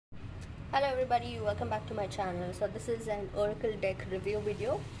Hello everybody, welcome back to my channel. So this is an oracle deck review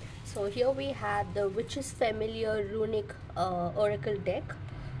video. So here we have the which is familiar Runic oracle deck.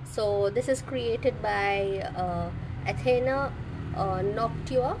 So this is created by Athene,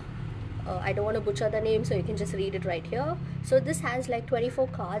 Noctua. I don't want to butcher the name, so you can just read it right here. So this has like 24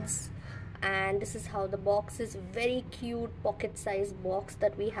 cards, and this is how the box is. Very cute pocket size box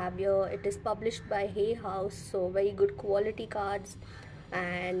that we have here. It is published by Hay House, so very good quality cards,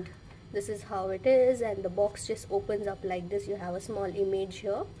 and this is how it is. And the box just opens up like this. You have a small image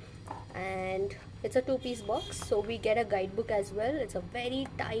here, and it's a two-piece box. So we get a guidebook as well. It's a very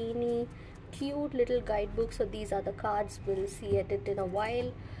tiny cute little guidebook. So these are the cards, we'll see it in a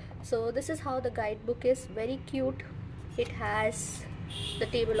while. So this is how the guidebook is. Very cute. It has the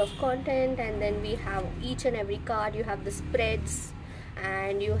table of content, and then we have each and every card. You have the spreads,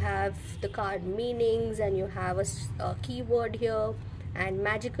 and you have the card meanings, and you have a keyword here, and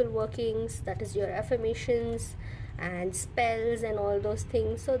magical workings, that is your affirmations and spells and all those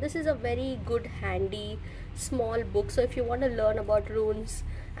things. So this is a very good handy small book. So if you want to learn about runes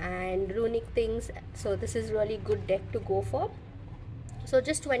and runic things, so this is really good deck to go for. So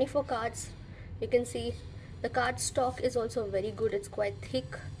just 24 cards. You can see the card stock is also very good. It's quite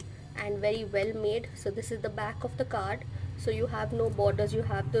thick and very well made. So this is the back of the card. So you have no borders, you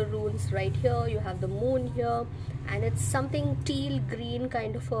have the runes right here, you have the moon here, and it's something teal green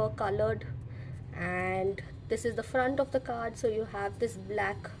kind of a colored. And this is the front of the card. So you have this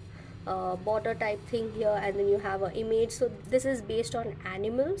black border type thing here, and then you have an image. So this is based on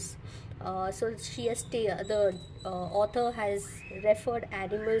animals. So she has the author has referred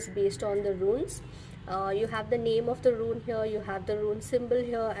animals based on the runes. You have the name of the rune here, you have the rune symbol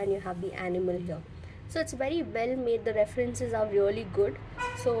here, and you have the animal here. So it's very well made. The references are really good.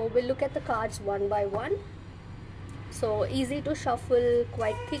 So we'll look at the cards one by one. So easy to shuffle,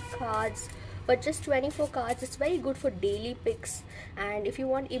 quite thick cards, but just 24 cards. It's very good for daily picks, and if you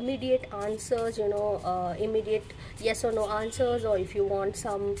want immediate answers, immediate yes or no answers, or if you want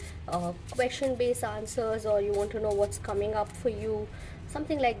some question based answers, or you want to know what's coming up for you,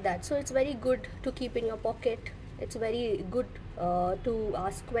 something like that. So it's very good to keep in your pocket. It's very good to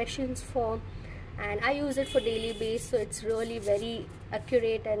ask questions for, and I use it for daily base. So it's really very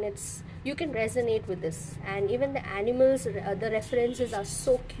accurate, and you can resonate with this. And even the animals, the references are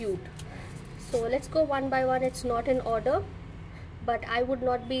so cute. So let's go one by one. It's not in order, but I would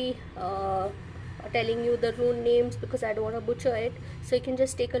not be telling you the rune names because I don't want to butcher it. So you can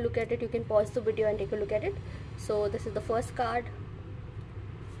just take a look at it. You can pause the video and take a look at it. So this is the first card.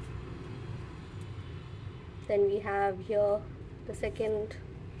 Then we have here the second.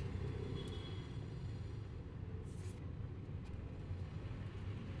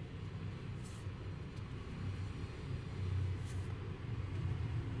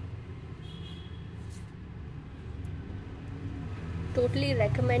 Totally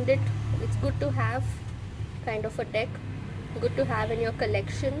recommend it. It's good to have kind of a deck, good to have in your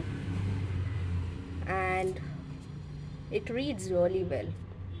collection, and it reads really well.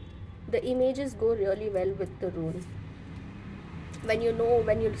 The images go really well with the rune. When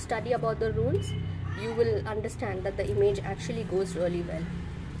you study about the runes, you will understand that the image actually goes really well.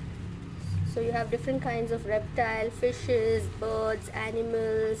 So you have different kinds of reptile, fishes, birds,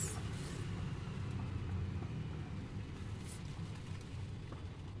 animals.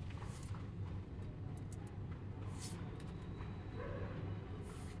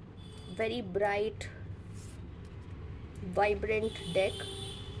 Very bright, vibrant deck.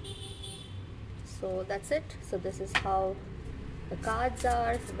 So that's it. So this is how the cards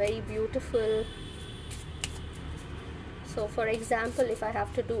are. Very beautiful. So for example, if I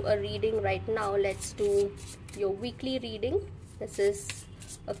have to do a reading right now, let's do your weekly reading. This is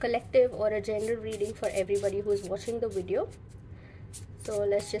a collective or a general reading for everybody who's watching the video. So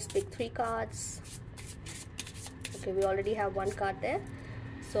let's just pick 3 cards. Okay, we already have 1 card there.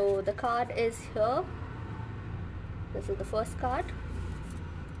 So the card is here. This is the first card.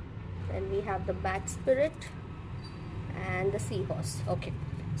 Then we have the bat spirit and the seahorse. Okay,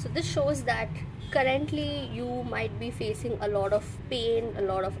 so this shows that currently you might be facing a lot of pain, a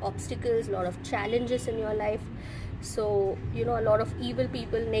lot of obstacles, a lot of challenges in your life. So a lot of evil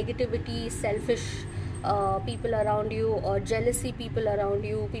people, negativity, selfish people around you, or jealousy people around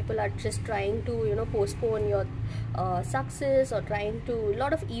you. People are just trying to postpone your success, or trying to, a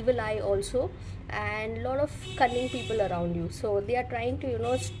lot of evil eye also, and a lot of cunning people around you. So they are trying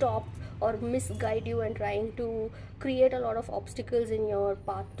to stop or misguide you, and trying to create a lot of obstacles in your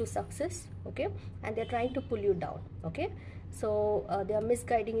path to success. Okay, and they're trying to pull you down. Okay, So they are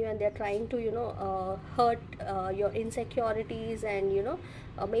misguiding you, and they're trying to hurt your insecurities, and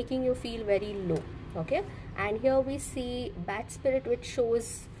making you feel very low. Okay, and here we see bad spirit, which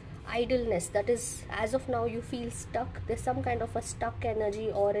shows idleness. That is, as of now you feel stuck. There's some kind of a stuck energy,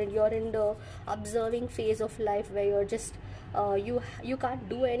 or you're in the observing phase of life where you're just you can't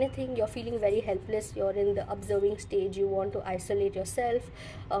do anything. You're feeling very helpless. You're in the observing stage. You want to isolate yourself,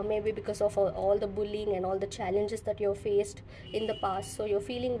 maybe because of all the bullying and all the challenges that you've faced in the past. So you're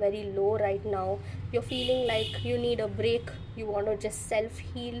feeling very low right now. You're feeling like you need a break. You want to just self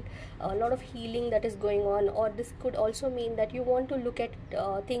heal. A lot of healing that is going on. Or this could also mean that you want to look at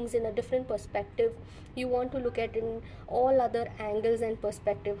things in a different perspective. You want to look at in all other angles and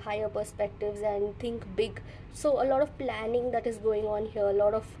perspective, higher perspectives, and think big. So a lot of planning that is going on here, a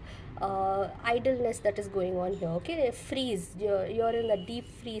lot of idleness that is going on here. Okay, a freeze. You're in a deep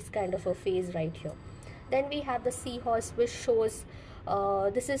freeze kind of a phase right here. Then we have the seahorse, which shows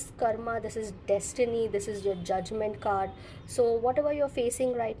this is karma, this is destiny, this is your judgment card. So whatever you're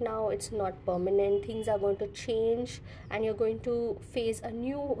facing right now, it's not permanent. Things are going to change, and you're going to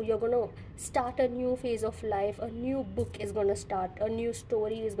you're going to start a new phase of life. A new book is going to start, a new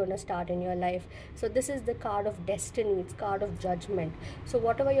story is going to start in your life. So this is the card of destiny, it's card of judgment. So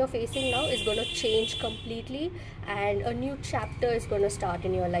whatever you're facing now is going to change completely, and a new chapter is going to start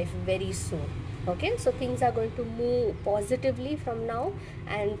in your life very soon. Okay, so things are going to move positively from now,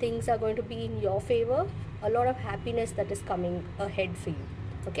 and things are going to be in your favor. A lot of happiness that is coming ahead for you.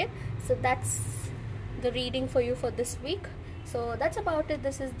 Okay, so that's the reading for you for this week. So that's about it.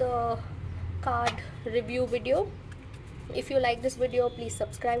 This is the card review video. If you like this video, please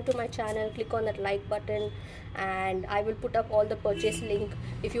subscribe to my channel, click on that like button, and I will put up all the purchase link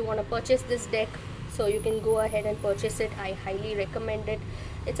if you want to purchase this deck. So you can go ahead and purchase it. I highly recommend it.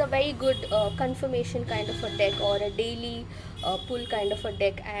 It's a very good confirmation kind of a deck, or a daily pull kind of a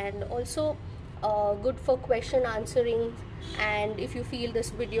deck, and also good for question answering. And if you feel this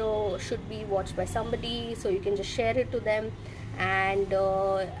video should be watched by somebody, so you can just share it to them. And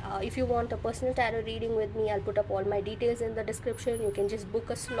if you want a personal tarot reading with me, I'll put up all my details in the description. You can just book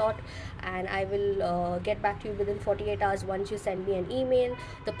a slot, and I will get back to you within 48 hours once you send me an email.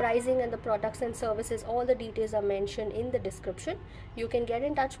 The pricing and the products and services, all the details are mentioned in the description. You can get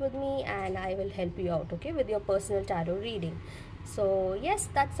in touch with me, and I will help you out, okay, with your personal tarot reading. So yes,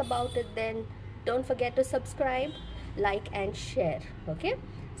 that's about it then. Don't forget to subscribe, like, and share. Okay,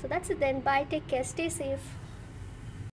 so that's it then. Bye, take care, stay safe.